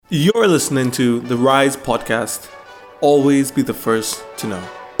You're listening to the Rise Podcast. Always be the first to know.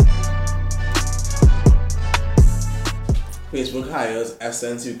 Facebook hires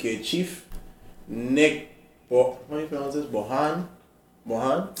Essence UK chief Nick how do you pronounce this? Bohan?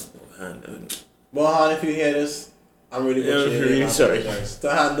 Bohan, if you hear this, I'm really really sorry.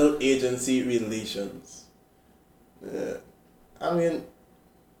 To handle agency relations. Yeah. I mean,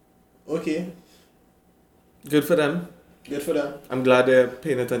 okay. Good for them. Good for them. I'm glad they're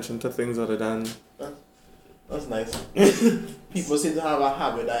paying attention to things other than... That's nice. People seem to have a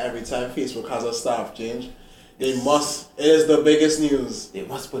habit that every time Facebook has a staff change, it is the biggest news. They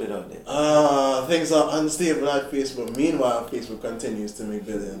must put it out there. Things are unstable at Facebook. Meanwhile, Facebook continues to make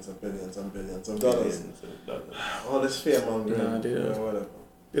billions and billions and billions of dollars. All this fear mongering. Nah, they don't. Whatever.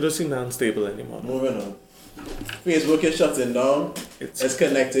 They don't seem unstable anymore. Moving on. Facebook is shutting down its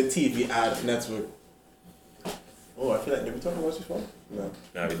connected TV ad network. Oh, I feel like, did we talk about this before? No,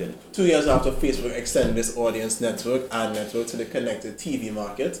 we didn't. 2 years after Facebook extended its audience network, ad network, to the connected TV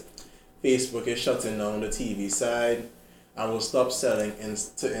market, Facebook is shutting down the TV side and will stop selling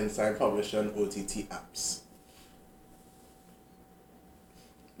to inside publisher and OTT apps.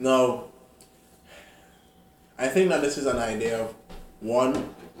 Now, I think that this is an idea of I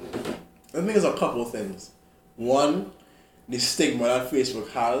think it's a couple things. One, the stigma that Facebook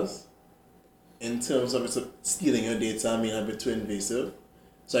has in terms of stealing your data may have been too invasive.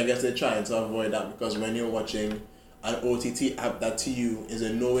 So I guess they're trying to avoid that, because when you're watching an OTT app that to you is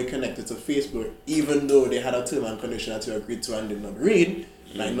in no way connected to Facebook, even though they had a term and condition that you agreed to and did not read,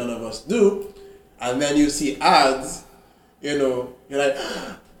 like none of us do, and then you see ads, you're like,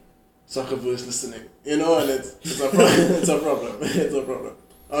 Zuckerberg's listening, and it's a problem. It's a problem.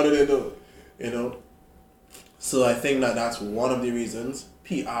 How do they know? So I think that's one of the reasons.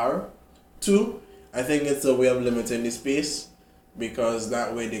 PR. 2, I think it's a way of limiting the space, because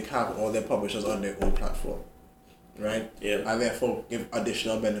that way they have all their publishers on their own platform, right? Yeah. And therefore give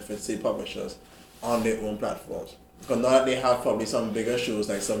additional benefits to publishers on their own platforms. Because now that they have probably some bigger shows,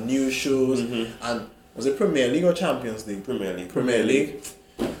 like some news shows, and was it Premier League or Champions League? Premier League.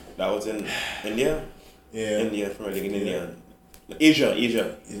 That was in India? Yeah. India, Premier League in India.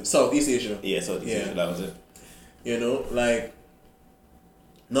 Asia. Southeast Asia. Yeah, Southeast Asia, that was it.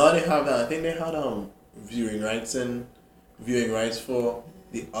 Now they have that. I think they had viewing rights for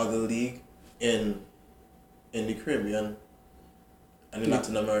the other league in the Caribbean and in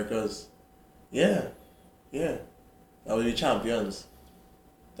Latin Americas. Yeah. That would be champions.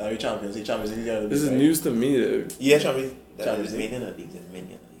 The Champions League. This is news to me, though. Yeah, Champions League.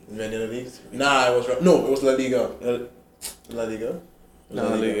 Many other leagues. Nah, it was La Liga. La Liga. It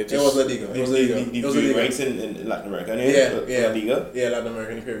was La Liga. It was La Liga. Rights in Latin America. Yeah. La Liga. Yeah, Latin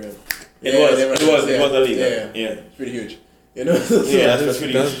American Caribbean. It was La Liga. Yeah. It's pretty huge. Yeah, that's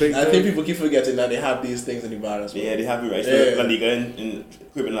pretty That's huge. big. I think people keep forgetting that they have these things in the bar as well. Yeah, they have the rights for La Liga in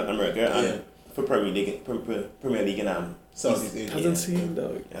Caribbean, Latin America, and for Premier League in Southeast Asia. Hasn't seen,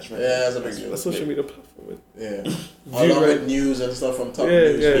 though. That's right. Yeah, that's a big deal. A social media platform. Yeah. Along with news and stuff from top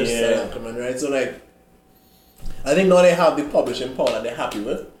news. Coming, right? So, I think now they have the publishing power that they're happy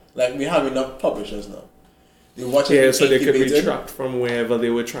with. We have enough publishers now. They watch it. Yeah, so they could retract from wherever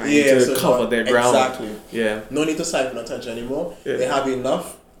they were trying to cover their ground. Exactly. Yeah. No need to siphon attention anymore. Yeah. They have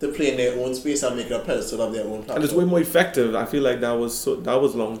enough to play in their own space and make it a pedestal of their own platform. And it's way more effective. I feel like that was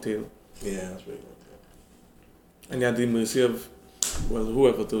long tail. Yeah, that's pretty good. And you had the mercy of,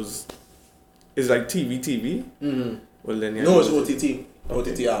 whoever those... It's like TV? Mm-hmm. Well, then No, it's OTT.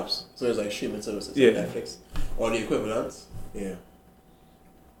 OTT apps. So it's like streaming services, like Netflix. Or the equivalent. Yeah.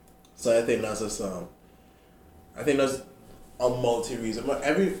 So I think that's just I think that's a multi-reason. But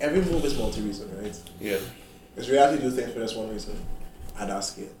every move is multi-reason, right? Yeah. It's really to do things for this one reason at that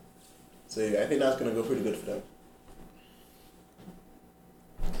scale. So I think that's gonna go pretty good for them.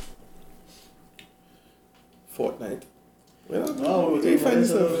 Fortnite. You find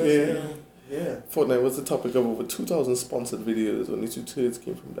yourself. Yeah. Fortnite was the topic of over 2,000 sponsored videos. Only 2/3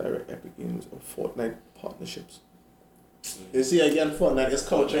 came from direct Epic Games or Fortnite partnerships. You see, again, Fortnite is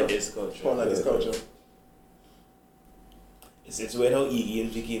culture. Fortnite is culture. It's weird how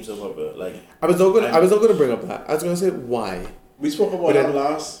e-games became so popular. I was not gonna bring up that. I was gonna say why. We spoke about that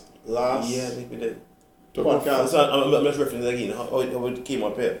last. Yeah, I think we did. Podcast. So I'm just referring to again how it came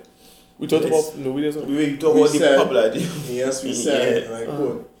up here. We talked about we talked about the popularity. Yes, we said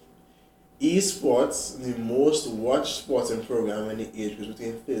quote, esports, the most watched sporting program in the age group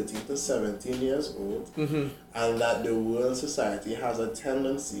between 13 to 17 years old, and that the world society has a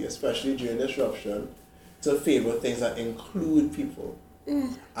tendency, especially during disruption, to favor things that include people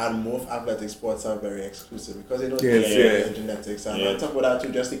And most athletic sports are very exclusive because they don't Yes, care yeah. genetics. And Yeah. on top of that, too,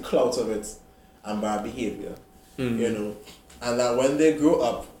 just the clout of it and bad behavior. You know, and that when they grow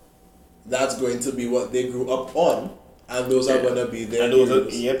up, that's going to be what they grew up on, and those are Yeah. going to be their And those are-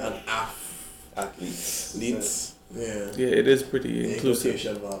 heroes yep. and Athletes. athletes. Yeah. Yeah, it is pretty The inclusive.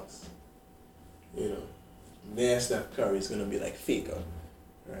 quotation marks. You know, their Steph Curry is going to be like Faker,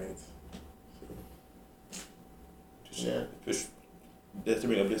 right? Yeah. Twitch, just to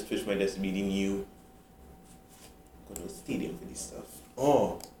bring up this, Twitch might just be the new go to a stadium for this stuff.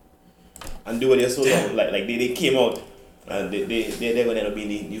 Oh, And do what they're so long. Like they came out and they're gonna end up being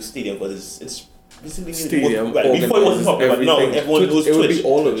the new stadium because it's basically Stadium, right, before it wasn't popular, but now everything. everyone knows It would Twitch. be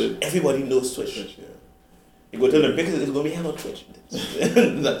all of it. Everybody knows Twitch. yeah. You go to the Olympics, it's gonna be hell on Twitch.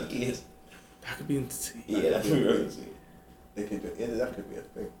 Not the case. That could be insane. Yeah, that's very They could do, yeah, that could be a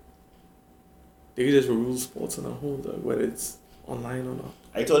thing. They could just rule sports in a whole, though, whether it's online or not.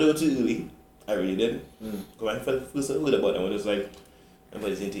 I thought it was too early. I really did. Mm. Because I first heard about them, it was like,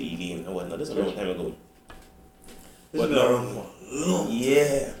 everybody's into e-game and whatnot. This was a long time ago. This But has been no. around for long.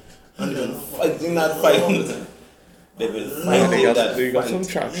 Yeah. And they've been fighting that fight. They've been Yeah, fighting that they got some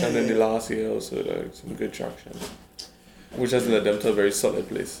fight. traction in the last year also, like some good traction, which has led them to a very solid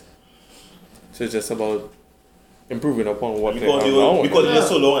place. So it's just about improving upon what Because they they have were now. because they were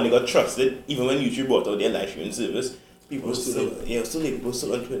so long and they got trusted, even when YouTube brought out their live streaming service, people were Still- people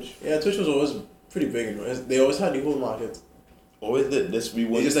still on Twitch. Yeah, Twitch was always pretty big. You know. They always had the whole market. Always did this. We They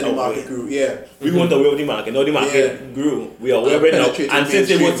want just said the market grew. Yeah. We want away with the market. Now the market grew. We are aware now. Penetrating And since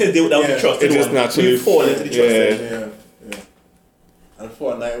they mainstream. that was Yeah. the trusted It just one, naturally we fall into the trusted. Yeah. And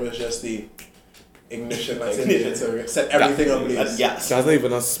Fortnite was just the ignition that's Ignition. needed to set everything And ablaze. gas. That's not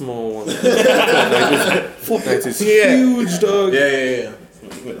even a small one. Fortnite is huge, dog. Yeah.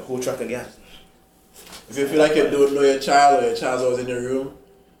 With the whole truck of gas. If you feel like you don't know your child or your child's always in your room,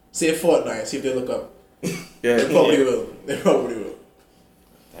 say Fortnite, see if they look up. Yeah, They probably will. They probably will.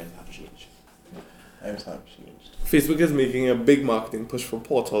 Times have changed. Times have changed. Facebook is making a big marketing push for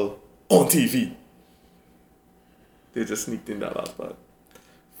Portal on TV. They just sneaked in that last part.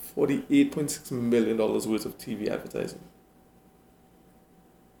 $48.6 million worth of TV advertising.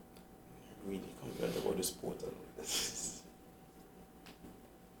 Really concerned about the sport.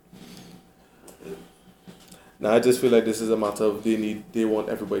 Now I just feel like this is a matter of they want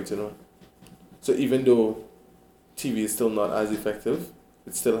everybody to know. So even though TV is still not as effective,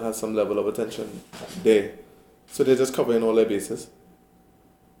 it still has some level of attention there. So they're just covering all their bases.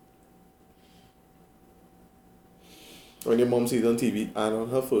 When your mom sees it on TV and on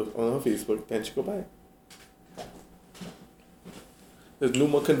her Facebook, then she go buy it. There's no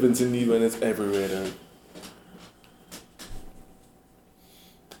more convincing need when it's everywhere then.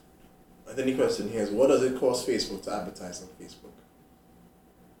 I think the question here is, what does it cost Facebook to advertise on Facebook?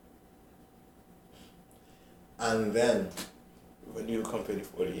 And then, When you compare the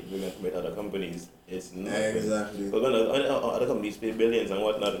 48 million with other companies, it's not. exactly, Because when other companies pay billions and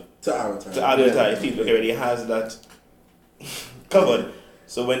whatnot to advertise. to advertise, Facebook already has that covered.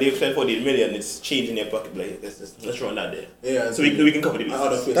 So when they spend 48 million, it's changing their pocket. Like, let's run that there. Yeah, So we can cover the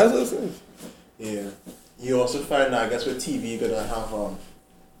other business. That's places. what I'm saying. Yeah. You also find that, I guess, with TV, you're going to have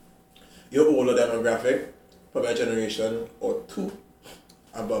your older demographic, probably a generation or two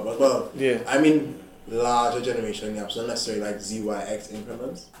above as well. Yeah. I mean, larger generation gaps, not necessarily like ZYX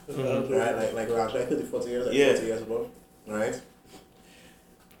increments, right? Like large, like 30, 40 years, like Yeah. 40 years above, right?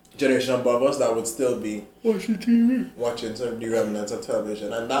 Generation above us that would still be Watching TV. watching sort of the remnants of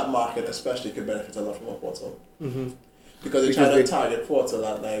television, and that market especially could benefit a lot from a portal. Mm-hmm. Because they're Because trying they- to target portal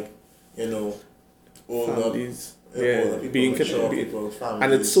at, like, older Families. older Yeah. people, Being mature connected. people, families.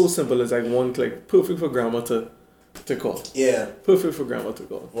 And it's so simple, it's like one click. Perfect for grandma to call. Yeah, Perfect for grandma to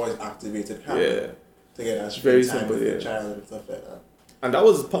call. voice activated camera Yeah. to get that Very screen time simple, with your yeah. child and stuff like that. And that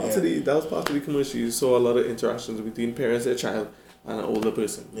was part Yeah. of the commercial. You saw a lot of interactions between parents and child and an older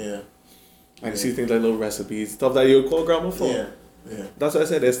person. Yeah. And you see things like little recipes, stuff that you would call grandma for. Yeah. Yeah. That's why I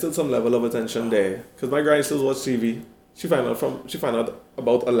said there's still some level of attention there. Because my granny still watch TV. She found out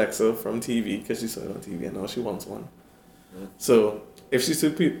about Alexa from TV because she saw it on TV and now she wants one. So if she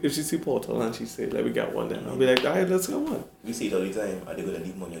see Portal and she say like we got one, then I'll be like, alright, let's get one. We see it all the time. Are they going to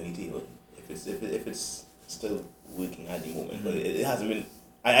leave money on the table? If it's still working at the moment, but it hasn't been.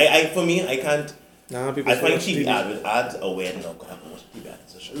 I for me, I can't. Nah, people I find watch TV ads are weird now. God, I haven't watched TV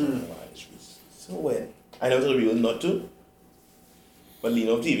ads. It's so weird. I never told people not to, but lean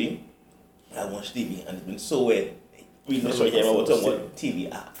off TV. I watch TV and it's been so weird. We not sure here about talking about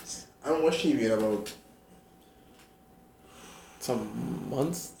TV ads. I haven't watched TV in about some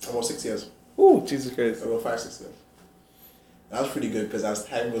months. 6 years. Oh, Jesus Christ. About 5, 6 years. That's pretty good because as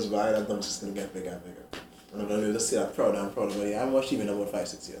time goes by, that number's just gonna get bigger and bigger. And I'm able to say that proud and proud, but yeah, I haven't watched TV in about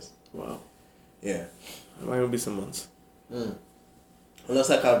 5-6 years. Wow. Yeah. It might be some months. Unless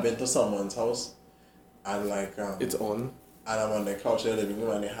like I've been to someone's house and like It's on. and I'm on the couch in the living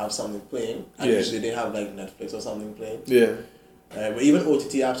room and they have something playing. And Yeah. usually they have like Netflix or something playing. Yeah. But even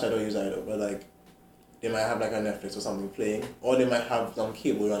OTT apps I don't use either. But like they might have like a Netflix or something playing, or they might have some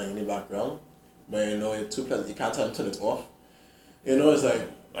cable running in the background. But you know it's too pleasant. You can't turn it off. You know, it's like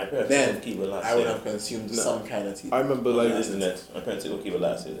My parents then got cable last I would year. have consumed No. some kind of TV. I remember like The internet. My parents got cable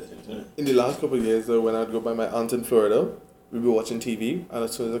last year. That's internet. in the last couple of years though, when I'd go by my aunt in Florida, we'd be watching TV, and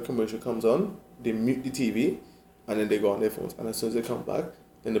as soon as a commercial comes on, they mute the TV, and then they go on their phones, and as soon as they come back,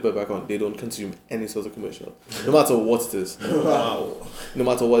 then they put it back on. They don't consume any sort of commercial, no matter what it is. Wow. No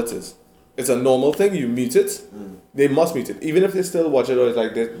matter what it is. It's a normal thing, you mute it. They must mute it. Even if they still watch it or it's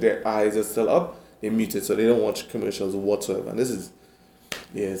like their eyes are still up, they mute it so they don't watch commercials whatsoever. And this is,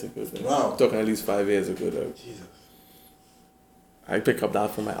 yeah, it's a good thing. Wow. Talking at least 5 years ago though. Jesus. I pick up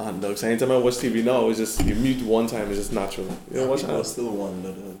that from my aunt though. So anytime I watch TV now, it's just, you mute one time, it's just natural. You know, watch People that. still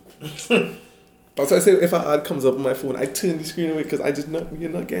wonder though. That's why I say if an ad comes up on my phone, I turn the screen away because you're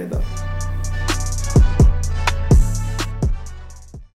not getting that.